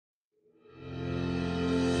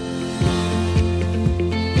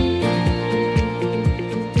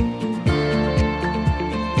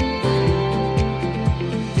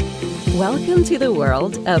Welcome to the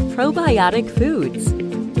world of probiotic foods.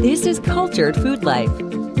 This is Cultured Food Life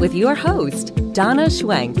with your host, Donna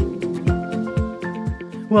Schwenk.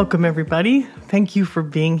 Welcome, everybody. Thank you for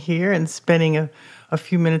being here and spending a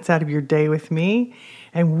few minutes out of your day with me.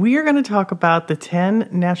 And we are going to talk about the 10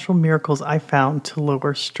 natural miracles I found to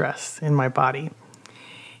lower stress in my body.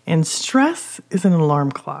 And stress is an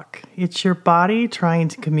alarm clock. It's your body trying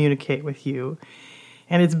to communicate with you.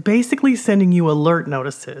 And it's basically sending you alert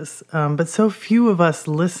notices. But so few of us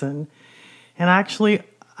listen. And actually,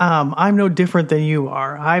 I'm no different than you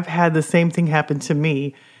are. I've had the same thing happen to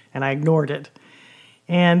me, and I ignored it.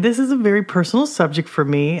 And this is a very personal subject for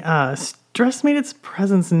me. Stress made its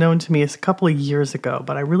presence known to me a couple of years ago,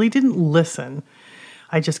 but I really didn't listen.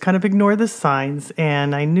 I just kind of ignored the signs,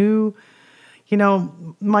 and I knew,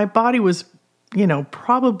 my body was,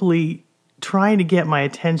 probably trying to get my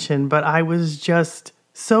attention, but I was just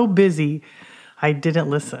so busy, I didn't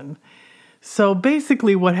listen. So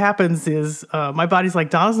basically what happens is my body's like,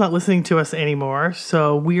 Donna's not listening to us anymore,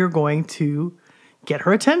 so we are going to get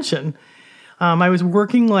her attention. I was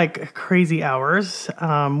working like crazy hours.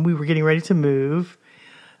 We were getting ready to move,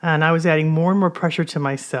 and I was adding more and more pressure to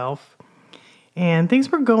myself. And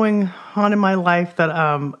things were going on in my life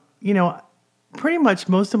that, pretty much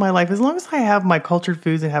most of my life, as long as I have my cultured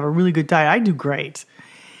foods and have a really good diet, I do great.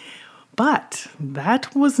 But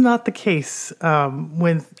that was not the case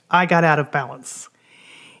when I got out of balance.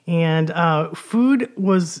 And food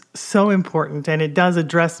was so important, and it does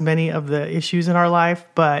address many of the issues in our life,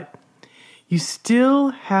 but you still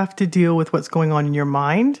have to deal with what's going on in your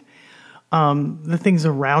mind, the things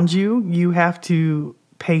around you. You have to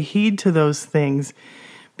pay heed to those things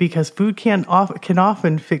because food can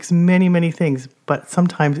often fix many, many things, but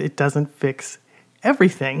sometimes it doesn't fix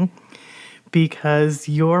everything because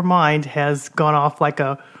your mind has gone off like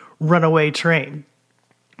a runaway train.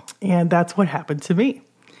 And that's what happened to me.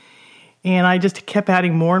 And I just kept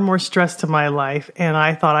adding more and more stress to my life, and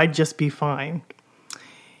I thought I'd just be fine.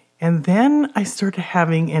 And then I started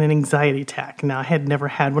having an anxiety attack. Now, I had never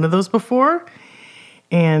had one of those before,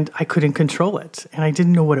 and I couldn't control it. And I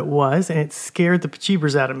didn't know what it was, and it scared the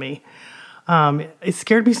bejeebers out of me. It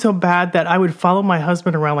scared me so bad that I would follow my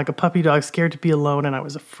husband around like a puppy dog, scared to be alone, and I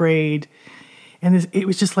was afraid. And it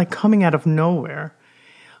was just like coming out of nowhere.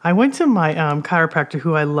 I went to my chiropractor,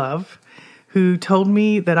 who I love, who told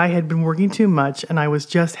me that I had been working too much, and I was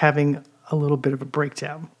just having a little bit of a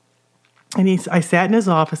breakdown. And I sat in his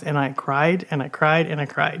office, and I cried, and I cried, and I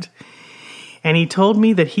cried. And he told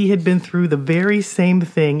me that he had been through the very same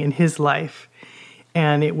thing in his life.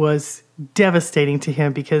 And it was devastating to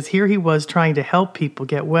him because here he was trying to help people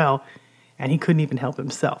get well, and he couldn't even help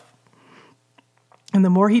himself. And the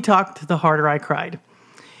more he talked, the harder I cried.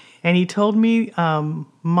 And he told me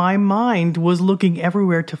my mind was looking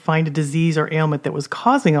everywhere to find a disease or ailment that was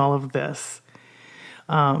causing all of this.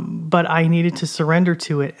 But I needed to surrender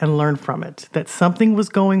to it and learn from it, that something was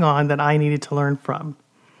going on that I needed to learn from.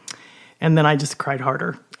 And then I just cried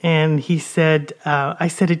harder. And he said, I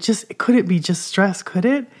said, it couldn't be just stress, could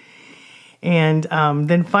it? And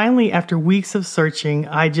then finally, after weeks of searching,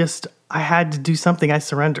 I had to do something. I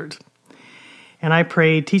surrendered. And I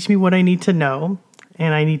prayed, teach me what I need to know,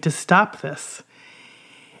 and I need to stop this.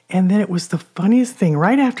 And then it was the funniest thing.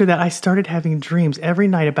 Right after that, I started having dreams every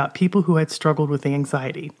night about people who had struggled with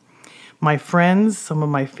anxiety. My friends, some of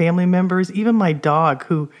my family members, even my dog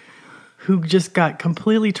who just got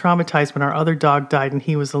completely traumatized when our other dog died and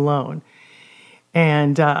he was alone.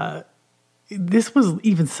 And this was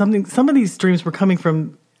even something, some of these dreams were coming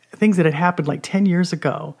from things that had happened like 10 years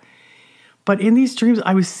ago. But in these dreams,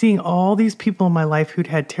 I was seeing all these people in my life who'd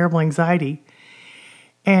had terrible anxiety.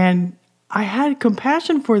 And I had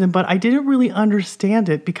compassion for them, but I didn't really understand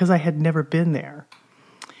it because I had never been there.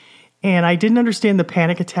 And I didn't understand the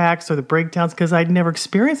panic attacks or the breakdowns because I'd never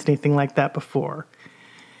experienced anything like that before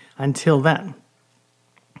until then.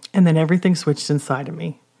 And then everything switched inside of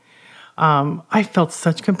me. I felt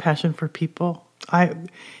such compassion for people. And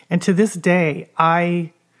to this day,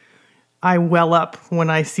 I well up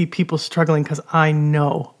when I see people struggling because I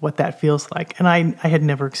know what that feels like. And I had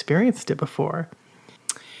never experienced it before.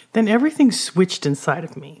 Then everything switched inside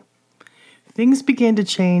of me. Things began to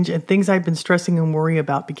change, and things I'd been stressing and worrying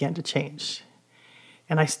about began to change.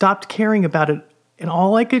 And I stopped caring about it, and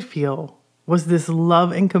all I could feel was this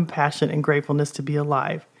love and compassion and gratefulness to be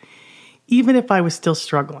alive. Even if I was still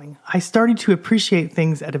struggling, I started to appreciate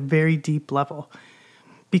things at a very deep level.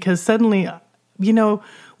 Because suddenly,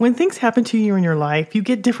 when things happen to you in your life, you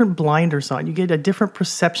get different blinders on. You get a different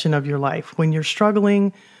perception of your life. When you're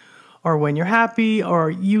struggling, or when you're happy, or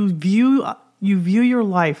you view your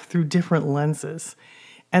life through different lenses.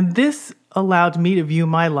 And this allowed me to view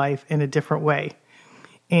my life in a different way.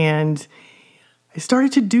 And I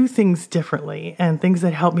started to do things differently, and things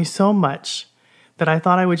that helped me so much that I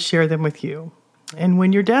thought I would share them with you. And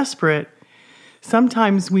when you're desperate,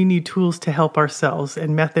 sometimes we need tools to help ourselves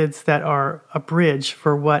and methods that are a bridge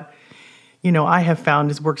for what, I have found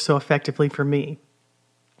has worked so effectively for me.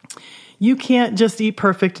 You can't just eat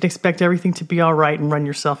perfect and expect everything to be all right and run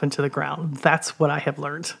yourself into the ground. That's what I have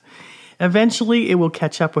learned. Eventually, it will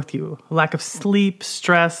catch up with you. Lack of sleep,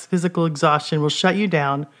 stress, physical exhaustion will shut you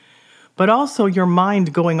down, but also your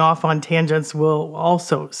mind going off on tangents will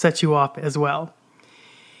also set you off as well.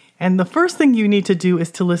 And the first thing you need to do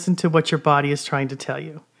is to listen to what your body is trying to tell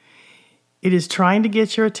you. It is trying to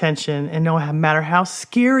get your attention, and no matter how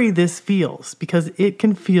scary this feels, because it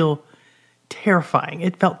can feel terrifying.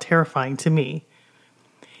 It felt terrifying to me.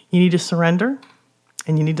 You need to surrender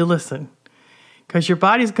and you need to listen, because your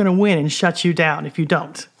body's going to win and shut you down if you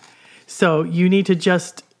don't. So you need to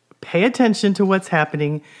just pay attention to what's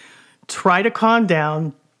happening, try to calm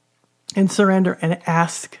down and surrender, and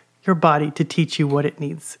ask your body to teach you what it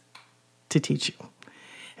needs to teach you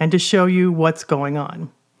and to show you what's going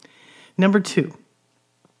on. Number 2,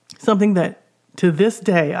 something that to this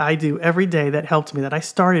day I do every day that helped me, that I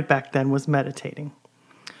started back then, was meditating.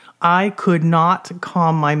 I could not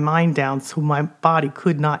calm my mind down so my body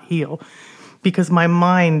could not heal, because my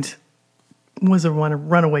mind was a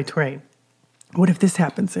runaway train. What if this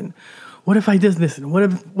happens? And what if I do this? And what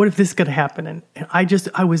if this is going to happen? And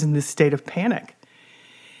I was in this state of panic.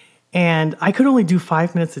 And I could only do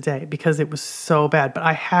 5 minutes a day because it was so bad. But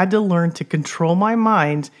I had to learn to control my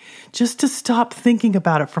mind, just to stop thinking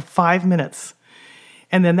about it for 5 minutes.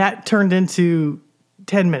 And then that turned into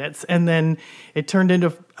 10 minutes. And then it turned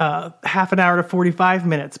into half an hour to 45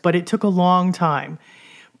 minutes. But it took a long time.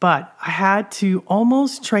 But I had to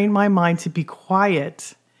almost train my mind to be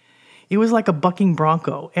quiet. It was like a bucking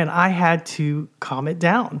bronco, and I had to calm it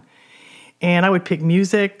down. And I would pick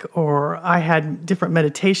music, or I had different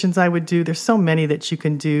meditations I would do. There's so many that you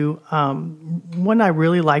can do. One I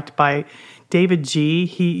really liked by David G.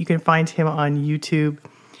 You can find him on YouTube.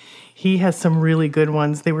 He has some really good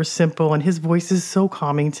ones. They were simple, and his voice is so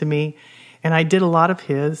calming to me. And I did a lot of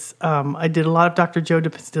his. I did a lot of Dr. Joe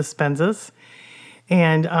Dispenza's.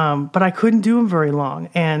 But I couldn't do them very long.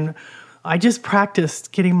 And I just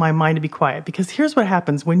practiced getting my mind to be quiet, because here's what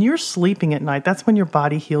happens. When you're sleeping at night, that's when your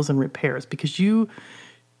body heals and repairs, because you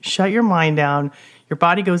shut your mind down. Your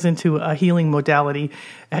body goes into a healing modality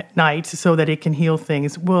at night so that it can heal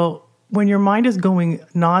things. Well, when your mind is going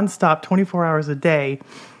nonstop 24 hours a day,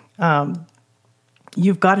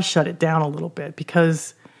 you've got to shut it down a little bit,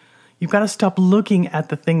 because you've got to stop looking at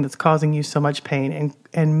the thing that's causing you so much pain.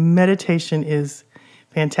 And meditation is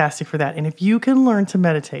fantastic for that. And if you can learn to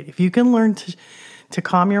meditate, if you can learn to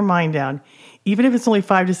calm your mind down, even if it's only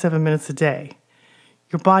 5 to 7 minutes a day,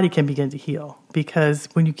 your body can begin to heal. Because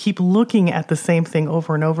when you keep looking at the same thing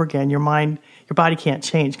over and over again, your body can't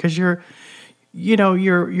change, because your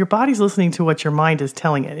body's listening to what your mind is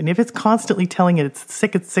telling it. And if it's constantly telling it it's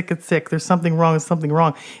sick, it's sick, it's sick, there's something wrong,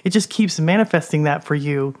 it just keeps manifesting that for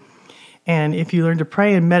you. And if you learn to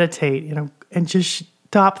pray and meditate, and just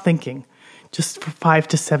stop thinking, just for 5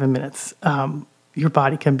 to 7 minutes, your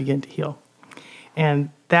body can begin to heal. And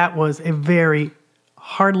that was a very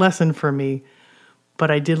hard lesson for me,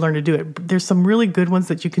 but I did learn to do it. There's some really good ones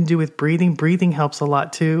that you can do with breathing. Breathing helps a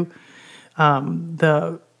lot too.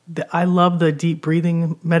 I love the deep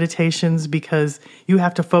breathing meditations, because you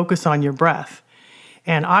have to focus on your breath.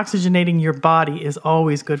 And oxygenating your body is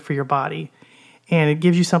always good for your body. And it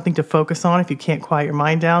gives you something to focus on if you can't quiet your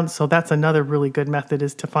mind down. So that's another really good method,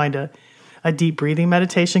 is to find a deep breathing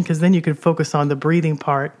meditation, because then you can focus on the breathing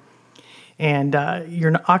part, and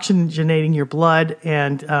you're oxygenating your blood,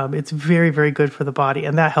 and it's very, very good for the body,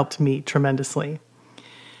 and that helped me tremendously.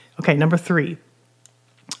 Okay, number 3.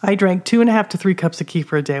 I drank 2.5 to 3 cups of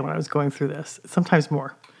kefir a day when I was going through this, sometimes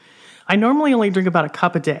more. I normally only drink about a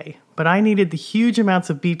cup a day, but I needed the huge amounts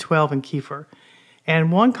of B12 in kefir,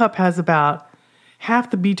 and 1 cup has about half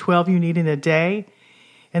the B12 you need in a day.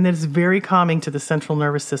 And then it's very calming to the central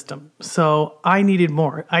nervous system. So I needed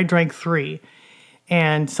more. I drank 3.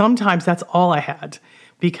 And sometimes that's all I had,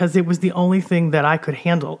 because it was the only thing that I could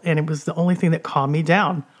handle. And it was the only thing that calmed me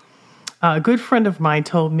down. A good friend of mine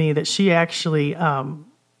told me that she actually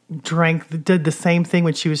did the same thing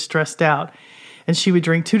when she was stressed out. And she would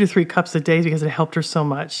drink 2 to 3 cups a day because it helped her so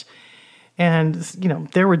much. And,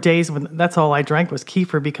 there were days when that's all I drank was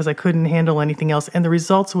kefir, because I couldn't handle anything else. And the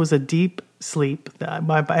results was a deep sleep, and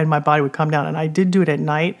my body would come down. And I did do it at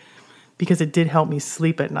night, because it did help me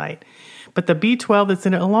sleep at night. But the B12 that's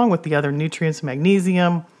in it, along with the other nutrients,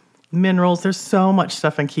 magnesium, minerals, there's so much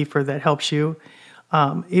stuff in kefir that helps you.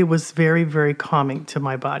 It was very, very calming to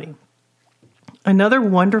my body. Another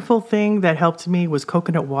wonderful thing that helped me was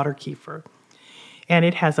coconut water kefir. And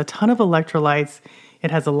it has a ton of electrolytes. It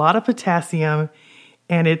has a lot of potassium,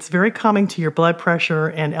 and it's very calming to your blood pressure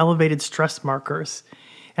and elevated stress markers.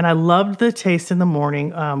 And I loved the taste in the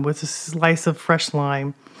morning with a slice of fresh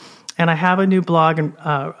lime. And I have a new blog and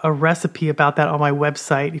a recipe about that on my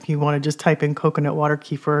website. If you want to just type in coconut water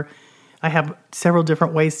kefir, I have several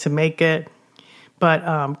different ways to make it.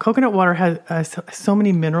 But coconut water has so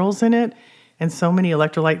many minerals in it and so many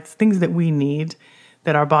electrolytes, things that we need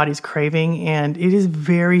that our body's craving. And it is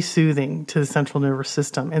very soothing to the central nervous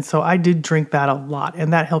system. And so I did drink that a lot,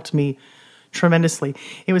 and that helped me tremendously.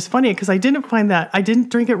 It was funny because I didn't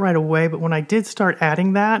drink it right away, but when I did start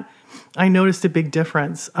adding that, I noticed a big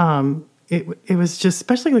difference. It was just,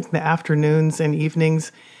 especially like in the afternoons and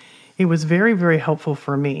evenings, it was very, very helpful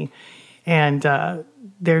for me. And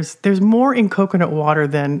there's more in coconut water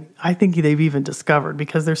than I think they've even discovered,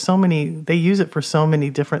 because they use it for so many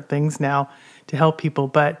different things now to help people.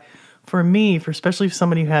 But for me, especially for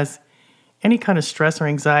somebody who has any kind of stress or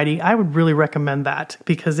anxiety, I would really recommend that,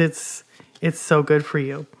 because it's so good for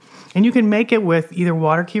you. And you can make it with either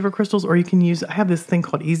water kefir crystals, or you can I have this thing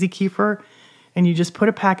called Easy Kefir, and you just put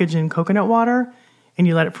a package in coconut water and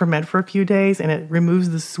you let it ferment for a few days, and it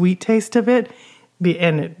removes the sweet taste of it.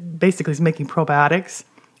 And it basically is making probiotics,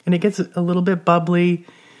 and it gets a little bit bubbly.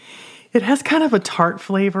 It has kind of a tart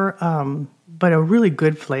flavor, but a really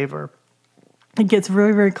good flavor. It gets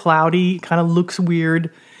very, very cloudy, kind of looks weird,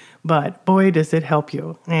 but boy, does it help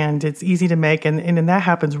you. And it's easy to make, and that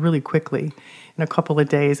happens really quickly in a couple of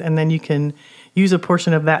days. And then you can use a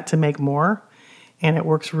portion of that to make more, and it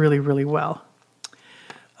works really, really well.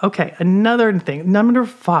 Okay, another thing, number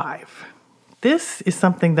 5. This is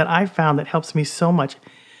something that I found that helps me so much.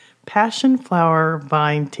 Passion flower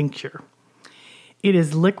vine tincture. It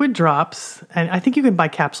is liquid drops, and I think you can buy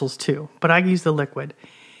capsules too, but I use the liquid.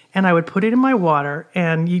 And I would put it in my water,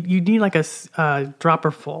 and you need like a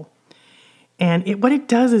dropper full. And what it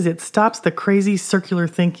does is it stops the crazy circular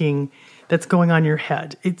thinking that's going on in your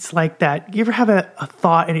head. It's like that. You ever have a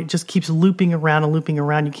thought and it just keeps looping around and looping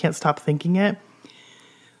around? You can't stop thinking it.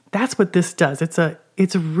 That's what this does.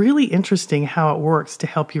 It's really interesting how it works to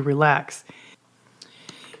help you relax.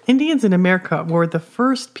 Indians in America were the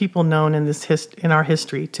first people known in our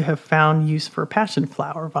history to have found use for passion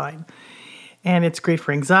flower vine. And it's great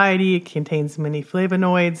for anxiety. It contains many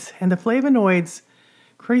flavonoids. And the flavonoids,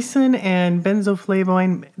 chrysin and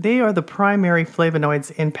benzoflavoin, they are the primary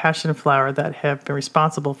flavonoids in passion flower that have been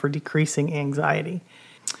responsible for decreasing anxiety.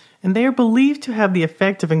 And they are believed to have the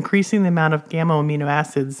effect of increasing the amount of gamma amino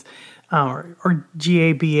acids, or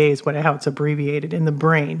GABA is how it's abbreviated, in the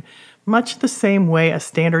brain, much the same way a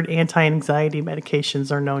standard anti-anxiety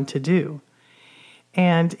medications are known to do.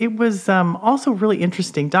 And it was also really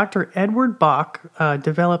interesting. Dr. Edward Bach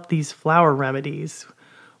developed these flower remedies,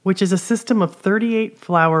 which is a system of 38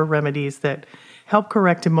 flower remedies that help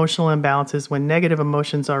correct emotional imbalances when negative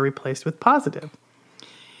emotions are replaced with positive.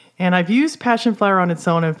 And I've used passion flower on its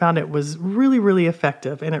own and found it was really, really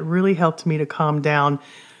effective. And it really helped me to calm down,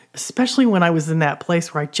 especially when I was in that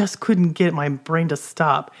place where I just couldn't get my brain to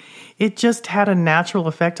stop. It just had a natural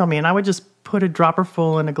effect on me. And I would just put a dropper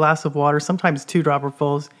full in a glass of water, sometimes 2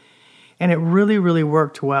 dropperfuls, and it really, really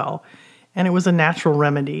worked well. And it was a natural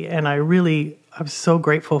remedy, and I'm so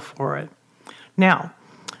grateful for it. Now,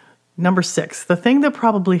 number 6, the thing that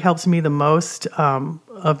probably helps me the most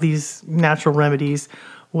of these natural remedies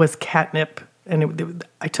was catnip. And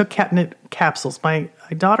I took catnip capsules. My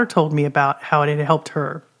daughter told me about how it had helped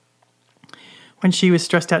her when she was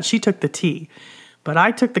stressed out. She took the tea, but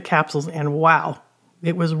I took the capsules, and wow,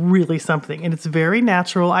 it was really something. And it's very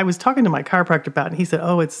natural. I was talking to my chiropractor about it, and he said,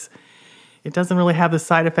 it doesn't really have the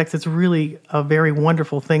side effects. It's really a very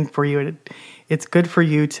wonderful thing for you. It's good for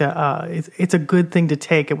you to, it's a good thing to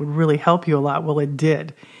take. It would really help you a lot. Well, it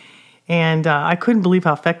did. And I couldn't believe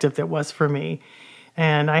how effective it was for me.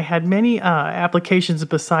 And I had many applications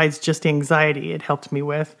besides just anxiety it helped me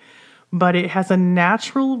with. But it has a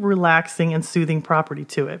natural, relaxing, and soothing property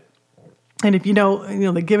to it. And if you know,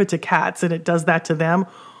 they give it to cats and it does that to them,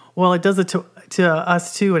 well, it does it to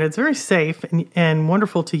us too. And it's very safe and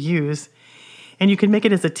wonderful to use. And you can make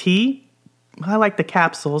it as a tea. I like the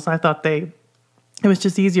capsules. I thought it was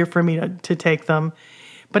just easier for me to take them.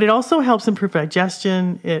 But it also helps improve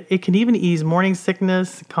digestion. It can even ease morning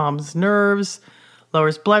sickness, calms nerves,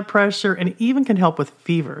 lowers blood pressure, and it even can help with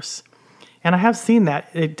fevers. And I have seen that.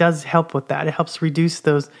 It does help with that. It helps reduce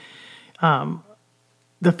those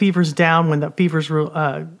the fever's down when the fevers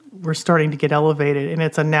were starting to get elevated, and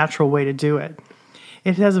it's a natural way to do it.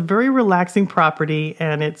 It has a very relaxing property,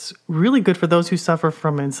 and it's really good for those who suffer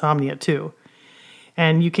from insomnia too.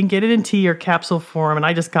 And you can get it in tea or capsule form, and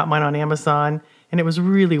I just got mine on Amazon, and it was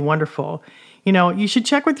really wonderful. You should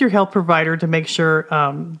check with your health provider to make sure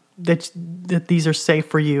that these are safe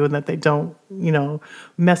for you and that they don't,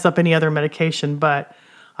 mess up any other medication. But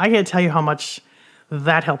I can't tell you how much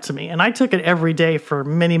that helped me. And I took it every day for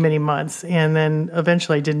many, many months, and then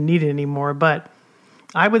eventually I didn't need it anymore. But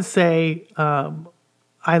I would say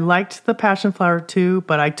I liked the passion flower too,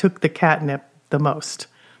 but I took the catnip the most.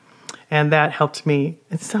 And that helped me.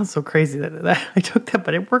 It sounds so crazy that I took that,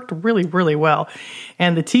 but it worked really, really well.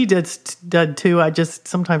 And the tea did too.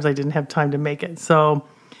 Sometimes I didn't have time to make it. So,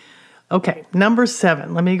 okay, number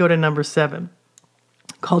 7. Let me go to number 7.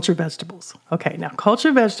 Cultured vegetables. Okay, now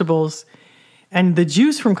cultured vegetables and the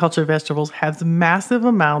juice from cultured vegetables has massive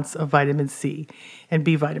amounts of vitamin C and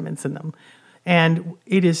B vitamins in them. And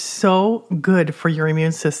it is so good for your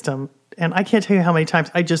immune system. And I can't tell you how many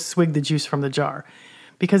times I just swigged the juice from the jar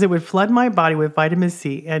because it would flood my body with vitamin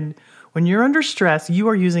C. And when you're under stress, you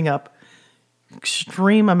are using up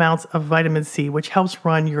extreme amounts of vitamin C, which helps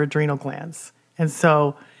run your adrenal glands. And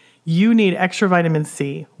so you need extra vitamin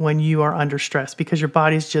C when you are under stress because your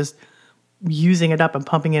body's just using it up and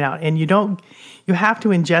pumping it out. And you have to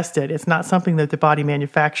ingest it. It's not something that the body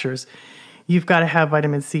manufactures. You've got to have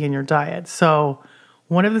vitamin C in your diet. So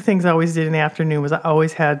one of the things I always did in the afternoon was I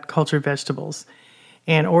always had cultured vegetables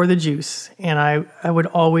or the juice. And I would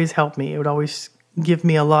always help me. It would always give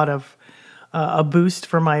me a lot of a boost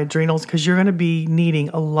for my adrenals because you're going to be needing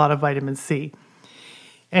a lot of vitamin C.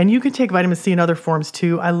 And you can take vitamin C in other forms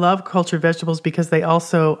too. I love cultured vegetables because they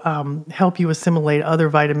also help you assimilate other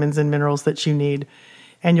vitamins and minerals that you need.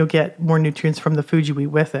 And you'll get more nutrients from the food you eat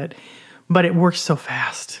with it. But it works so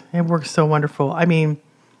fast. It works so wonderful. I mean,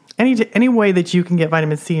 any way that you can get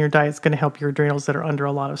vitamin C in your diet is going to help your adrenals that are under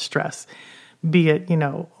a lot of stress. Be it,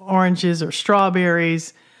 oranges or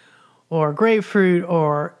strawberries or grapefruit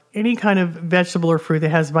or any kind of vegetable or fruit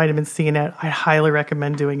that has vitamin C in it. I highly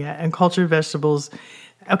recommend doing it. And cultured vegetables,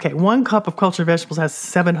 1 cup of cultured vegetables has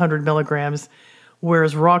 700 milligrams,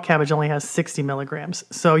 whereas raw cabbage only has 60 milligrams.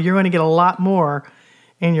 So you're going to get a lot more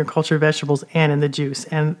in your cultured vegetables and in the juice.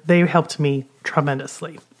 And they helped me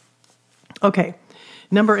tremendously. Okay,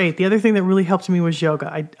 number 8. The other thing that really helped me was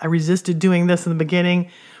yoga. I resisted doing this in the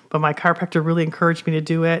beginning, but my chiropractor really encouraged me to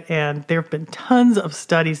do it. And there have been tons of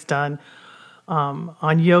studies done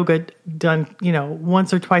on yoga, done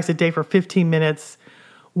once or twice a day for 15 minutes,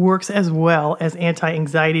 works as well as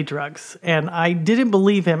anti-anxiety drugs. And I didn't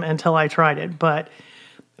believe him until I tried it, but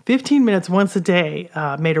 15 minutes once a day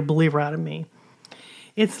made a believer out of me.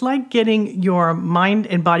 It's like getting your mind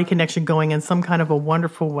and body connection going in some kind of a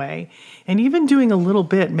wonderful way. And even doing a little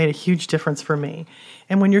bit made a huge difference for me.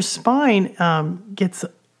 And when your spine gets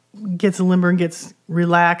limber and gets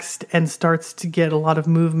relaxed and starts to get a lot of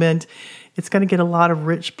movement, it's going to get a lot of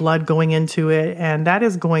rich blood going into it. And that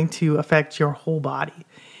is going to affect your whole body.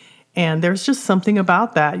 And there's just something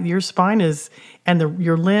about that. Your spine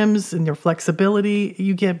your limbs and your flexibility,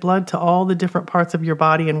 you get blood to all the different parts of your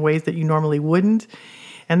body in ways that you normally wouldn't.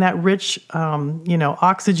 And that rich,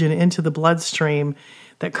 oxygen into the bloodstream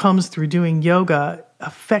that comes through doing yoga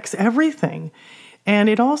affects everything. And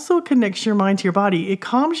it also connects your mind to your body. It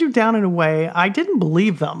calms you down in a way. I didn't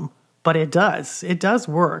believe them, but it does. It does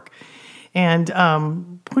work. And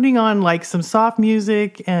putting on like some soft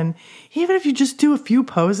music, and even if you just do a few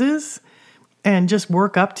poses and just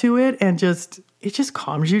work up to it, and it just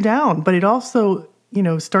calms you down. But it also,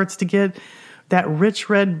 starts to get that rich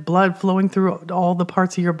red blood flowing through all the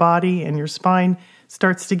parts of your body, and your spine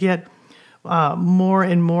starts to get more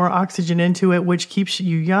and more oxygen into it, which keeps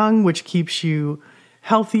you young, which keeps you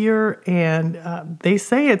healthier. And they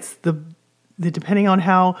say it's the depending on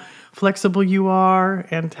how flexible you are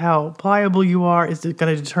and how pliable you are is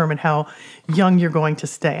going to determine how young you're going to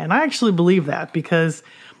stay. And I actually believe that because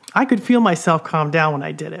I could feel myself calm down when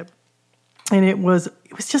I did it. And it was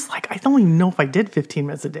just like, I don't even know if I did 15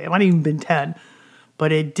 minutes a day. It might have even been 10,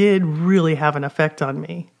 but it did really have an effect on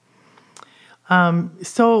me.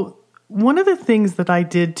 So one of the things that I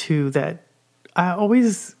did too that I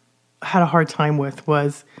always had a hard time with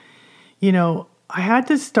was, I had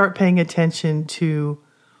to start paying attention to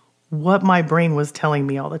what my brain was telling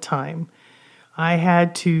me all the time. I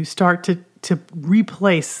had to start to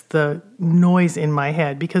replace the noise in my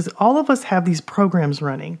head because all of us have these programs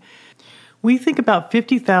running. We think about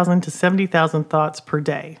 50,000 to 70,000 thoughts per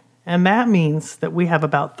day. And that means that we have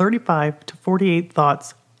about 35 to 48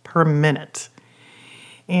 thoughts per minute.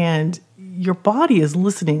 And your body is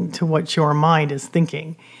listening to what your mind is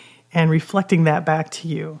thinking and reflecting that back to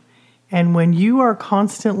you. And when you are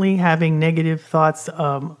constantly having negative thoughts,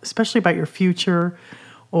 especially about your future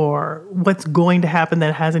or what's going to happen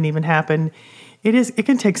that hasn't even happened, it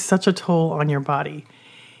can take such a toll on your body.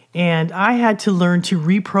 And I had to learn to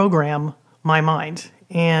reprogram my mind.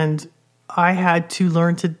 And I had to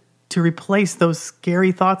learn to replace those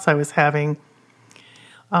scary thoughts I was having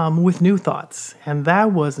with new thoughts. And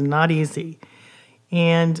that was not easy.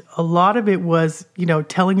 And a lot of it was,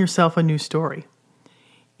 telling yourself a new story.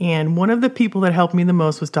 And one of the people that helped me the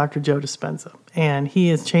most was Dr. Joe Dispenza. And he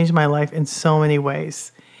has changed my life in so many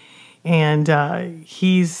ways. And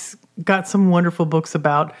he's got some wonderful books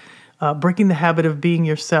about breaking the habit of being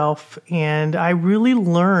yourself. And I really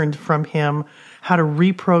learned from him how to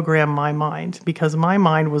reprogram my mind, because my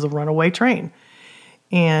mind was a runaway train.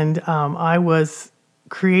 And I was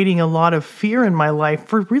creating a lot of fear in my life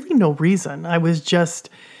for really no reason. I was just,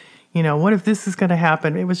 what if this is going to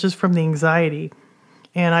happen? It was just from the anxiety.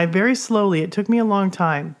 And it took me a long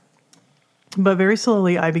time, but very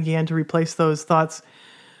slowly I began to replace those thoughts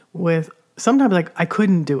with sometimes I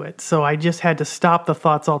couldn't do it. So I just had to stop the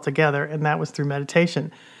thoughts altogether. And that was through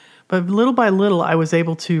meditation. But little by little, I was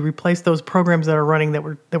able to replace those programs that are running that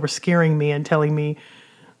were scaring me and telling me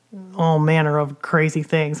all manner of crazy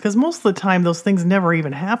things. Because most of the time, those things never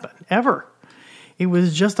even happen, ever. It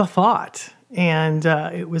was just a thought. And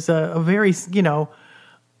it was a very,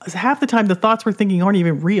 half the time the thoughts we're thinking aren't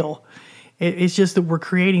even real. It's just that we're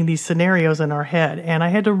creating these scenarios in our head. And I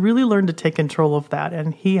had to really learn to take control of that.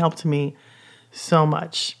 And he helped me so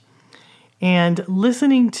much. And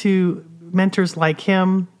listening to mentors like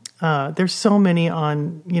him, there's so many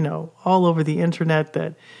on, all over the internet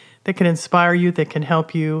that can inspire you, that can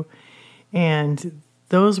help you. And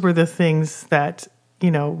those were the things that,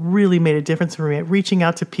 really made a difference for me. Reaching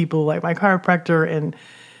out to people like my chiropractor and,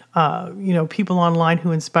 people online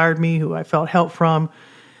who inspired me, who I felt help from.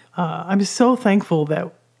 I'm so thankful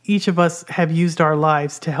that each of us have used our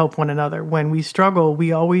lives to help one another. When we struggle,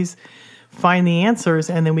 we always find the answers,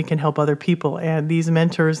 and then we can help other people. And these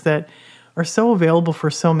mentors that are so available for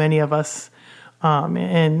so many of us,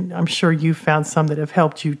 and I'm sure you found some that have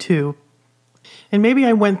helped you too. And maybe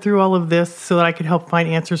I went through all of this so that I could help find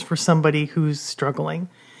answers for somebody who's struggling.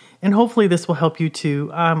 And hopefully this will help you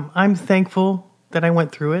too. I'm thankful that I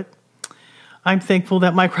went through it. I'm thankful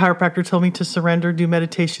that my chiropractor told me to surrender, do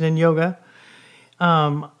meditation and yoga.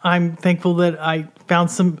 I'm thankful that I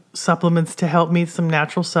found some supplements to help me, some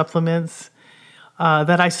natural supplements,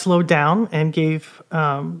 that I slowed down and gave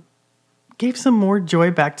some more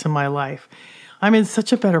joy back to my life. I'm in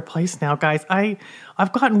such a better place now, guys.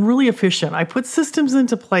 I've gotten really efficient. I put systems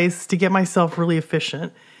into place to get myself really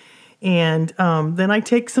efficient. And then I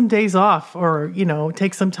take some days off or,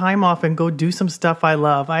 take some time off and go do some stuff I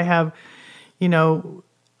love. I have,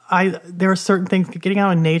 there are certain things, getting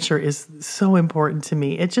out in nature is so important to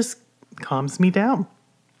me. It just calms me down.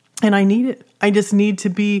 And I need it. I just need to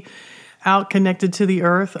be out connected to the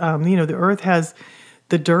earth. The earth has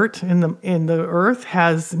the dirt in the earth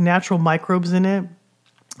has natural microbes in it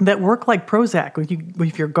that work like Prozac.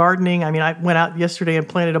 If you're gardening, I went out yesterday and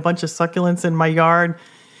planted a bunch of succulents in my yard,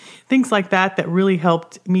 things like that really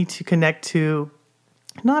helped me to connect to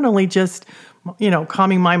not only just,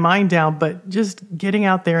 calming my mind down, but just getting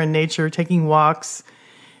out there in nature, taking walks,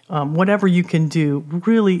 whatever you can do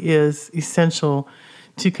really is essential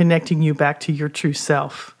to connecting you back to your true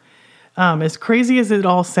self. As crazy as it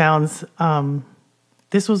all sounds,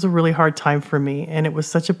 this was a really hard time for me, and it was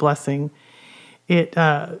such a blessing. It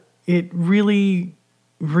really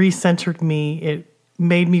recentered me. It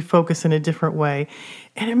made me focus in a different way,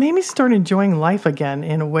 and it made me start enjoying life again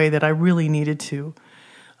in a way that I really needed to.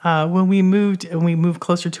 When we moved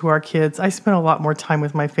closer to our kids, I spent a lot more time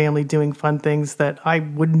with my family doing fun things that I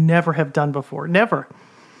would never have done before. Never.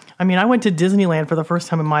 I went to Disneyland for the first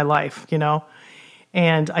time in my life,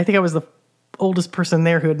 and I think I was the oldest person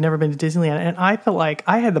there who had never been to Disneyland. And I felt like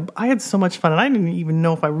I had so much fun, and I didn't even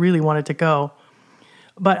know if I really wanted to go,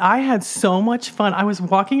 but I had so much fun. I was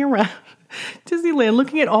walking around Disneyland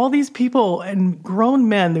looking at all these people and grown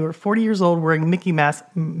men. They were 40 years old wearing Mickey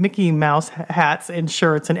Mouse hats and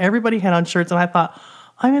shirts, and everybody had on shirts. And I thought,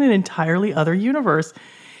 I'm in an entirely other universe.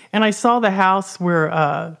 And I saw the house where,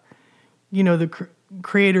 the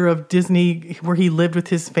creator of Disney, where he lived with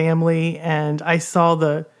his family. And I saw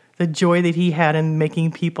the joy that he had in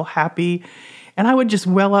making people happy. And I would just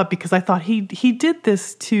well up because I thought he did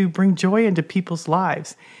this to bring joy into people's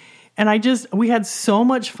lives. And we had so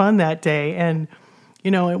much fun that day. And,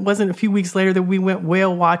 it wasn't a few weeks later that we went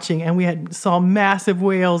whale watching, and we saw massive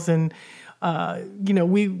whales and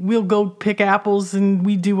We'll go pick apples and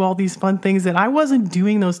we do all these fun things. And I wasn't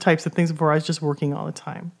doing those types of things before. I was just working all the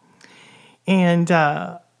time. And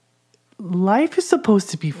life is supposed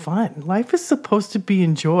to be fun. Life is supposed to be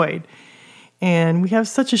enjoyed. And we have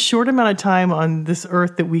such a short amount of time on this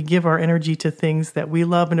earth that we give our energy to things that we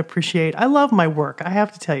love and appreciate. I love my work. I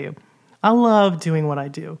have to tell you, I love doing what I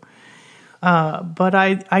do. But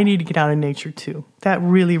I need to get out in nature too. That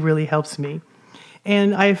really, really helps me.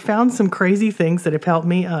 And I have found some crazy things that have helped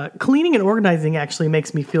me. Cleaning and organizing actually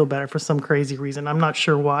makes me feel better for some crazy reason. I'm not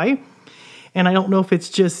sure why. And I don't know if it's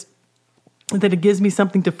just that it gives me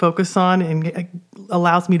something to focus on and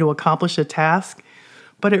allows me to accomplish a task.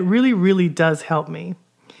 But it really, really does help me.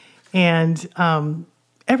 And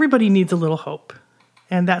everybody needs a little hope.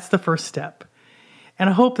 And that's the first step. And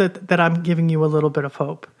I hope that I'm giving you a little bit of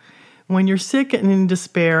hope. When you're sick and in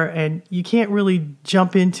despair and you can't really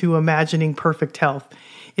jump into imagining perfect health,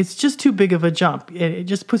 it's just too big of a jump. It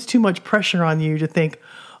just puts too much pressure on you to think,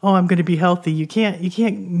 oh, I'm going to be healthy. You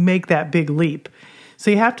can't make that big leap.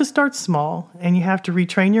 So you have to start small and you have to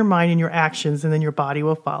retrain your mind and your actions, and then your body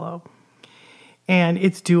will follow. And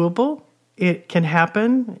it's doable. It can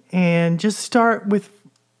happen. And just start with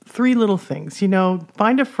 3 little things.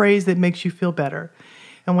 Find a phrase that makes you feel better.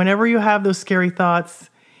 And whenever you have those scary thoughts,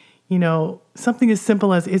 something as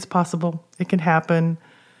simple as it's possible, it can happen,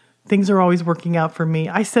 things are always working out for me.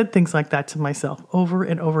 I said things like that to myself over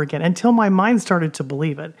and over again until my mind started to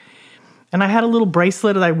believe it. And I had a little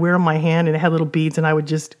bracelet that I wear on my hand, and it had little beads, and I would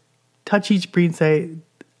just touch each bead and say,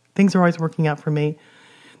 things are always working out for me.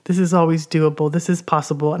 This is always doable. This is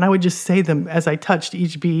possible. And I would just say them as I touched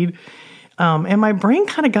each bead. And my brain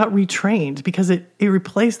kind of got retrained because it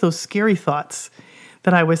replaced those scary thoughts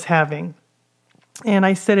that I was having. And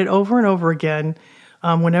I said it over and over again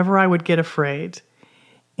whenever I would get afraid.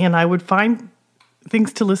 And I would find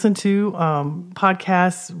things to listen to,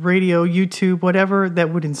 podcasts, radio, YouTube, whatever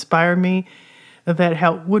that would inspire me,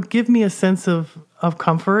 that would give me a sense of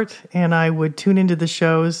comfort. And I would tune into the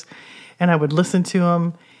shows and I would listen to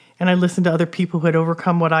them. And I listened to other people who had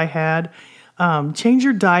overcome what I had. Change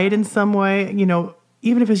your diet in some way,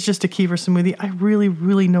 even if it's just a kefir smoothie. I really,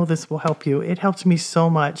 really know this will help you. It helped me so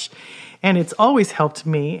much. And it's always helped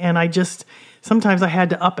me. And sometimes I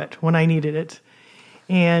had to up it when I needed it.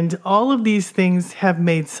 And all of these things have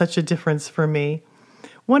made such a difference for me.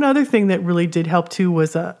 One other thing that really did help too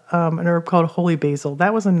was an herb called holy basil.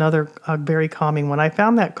 That was another very calming one. I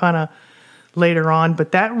found that kind of later on,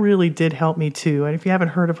 but that really did help me too. And if you haven't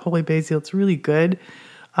heard of holy basil, it's really good.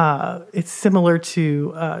 It's similar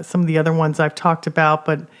to some of the other ones I've talked about,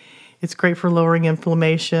 but it's great for lowering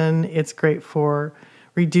inflammation. It's great for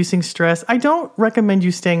reducing stress. I don't recommend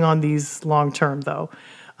you staying on these long term though.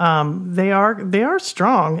 They are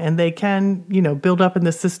strong and they can, build up in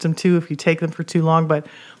the system too if you take them for too long. But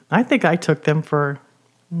I think I took them for,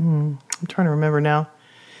 I'm trying to remember now,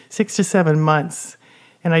 6 to 7 months,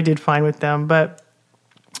 and I did fine with them. But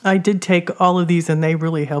I did take all of these and they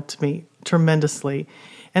really helped me tremendously.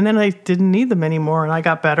 And then I didn't need them anymore and I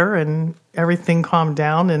got better and everything calmed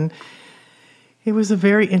down. And it was a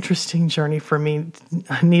very interesting journey for me,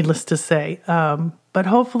 needless to say. But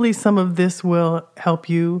hopefully some of this will help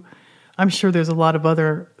you. I'm sure there's a lot of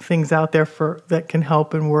other things out there that can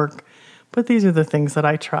help and work, but these are the things that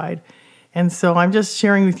I tried. And so I'm just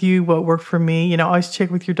sharing with you what worked for me. Always check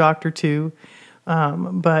with your doctor too.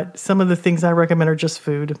 But some of the things I recommend are just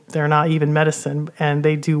food. They're not even medicine, and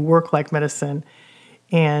they do work like medicine.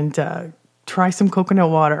 And try some coconut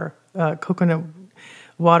water. Coconut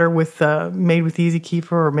water made with easy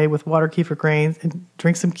kefir or made with water kefir grains, and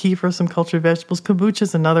drink some kefir, some cultured vegetables. Kombucha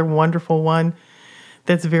is another wonderful one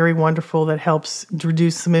that's very wonderful, that helps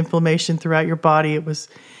reduce some inflammation throughout your body.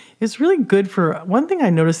 It's really good for, one thing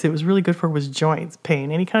I noticed it was really good for was joints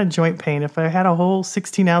pain, any kind of joint pain. If I had a whole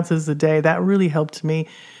 16 ounces a day, that really helped me,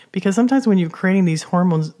 because sometimes when you're creating these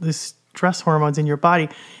hormones, these stress hormones in your body,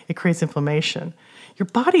 it creates inflammation. Your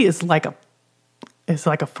body is like a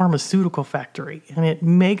pharmaceutical factory, and it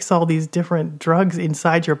makes all these different drugs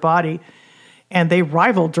inside your body, and they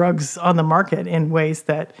rival drugs on the market in ways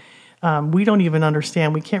that we don't even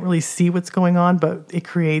understand. We can't really see what's going on, but it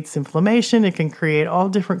creates inflammation. It can create all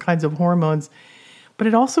different kinds of hormones, but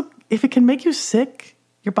it also, if it can make you sick,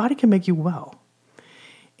 your body can make you well.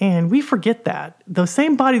 And we forget that. The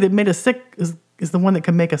same body that made us sick is the one that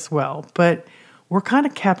can make us well, but we're kind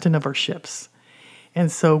of captain of our ships. And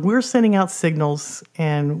so we're sending out signals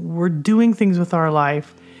and we're doing things with our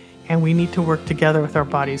life, and we need to work together with our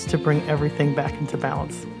bodies to bring everything back into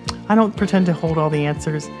balance. I don't pretend to hold all the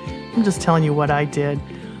answers. I'm just telling you what I did.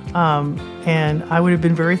 And I would have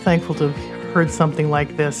been very thankful to have heard something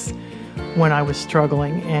like this when I was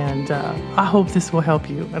struggling. And I hope this will help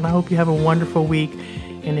you. And I hope you have a wonderful week.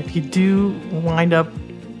 And if you do wind up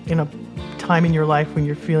in a time in your life when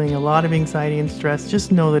you're feeling a lot of anxiety and stress,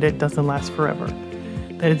 just know that it doesn't last forever,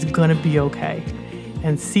 that it's going to be okay.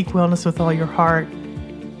 And seek wellness with all your heart.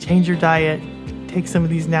 Change your diet. Take some of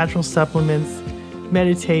these natural supplements.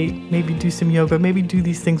 Meditate. Maybe do some yoga. Maybe do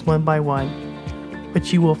these things one by one.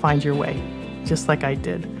 But you will find your way, just like I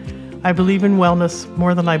did. I believe in wellness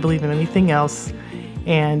more than I believe in anything else,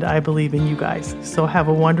 and I believe in you guys. So have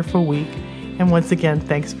a wonderful week. And once again,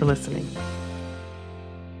 thanks for listening.